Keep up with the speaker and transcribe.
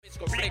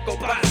Publico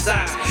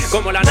pasa,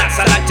 como la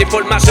NASA la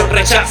información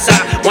rechaza.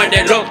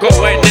 Muere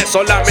loco, en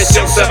eso la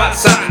misión se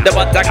basa. Debo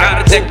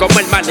atacarte como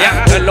el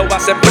maleante lo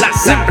hace en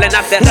plaza, en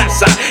plena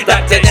terraza.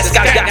 Date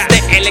descargas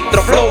de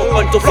electroflow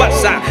con tu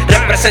falsa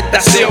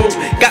representación.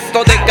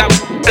 Gasto de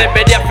campo,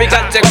 debería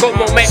fijarte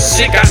como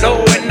mexicano.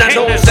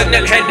 Enanos en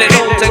el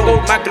género, tengo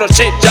un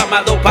macrochip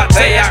llamado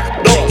patea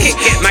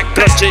 2.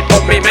 Macrochip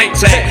por mi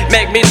mente,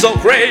 make me so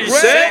crazy.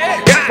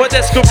 Que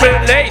puedes escupir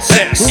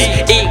lasers.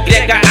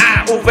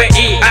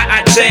 YAVIAH,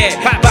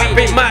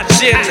 papi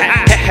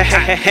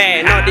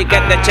machine. No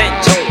digas de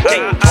chencho.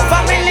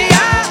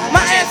 Familia,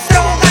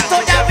 maestro,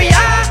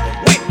 YAVIAH.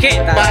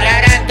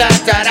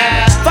 Wicked.